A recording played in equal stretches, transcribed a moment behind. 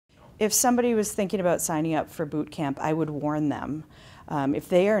if somebody was thinking about signing up for boot camp, I would warn them. If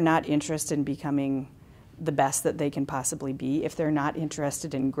they are not interested in becoming the best that they can possibly be, if they're not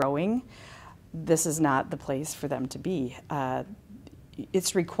interested in growing, this is not the place for them to be.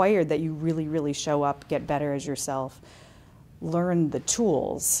 It's required that you really, really show up, get better as yourself, learn the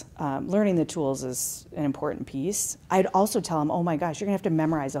tools. Learning the tools is an important piece. I'd also tell them, oh my gosh, you're gonna have to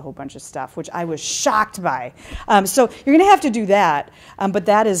memorize a whole bunch of stuff, which I was shocked by. So you're gonna have to do that, but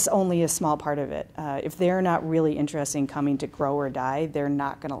that is only a small part of it. If they're not really interested in coming to grow or die, they're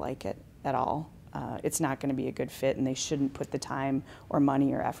not gonna like it at all. It's not gonna be a good fit, and they shouldn't put the time or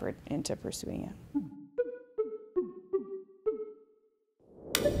money or effort into pursuing it.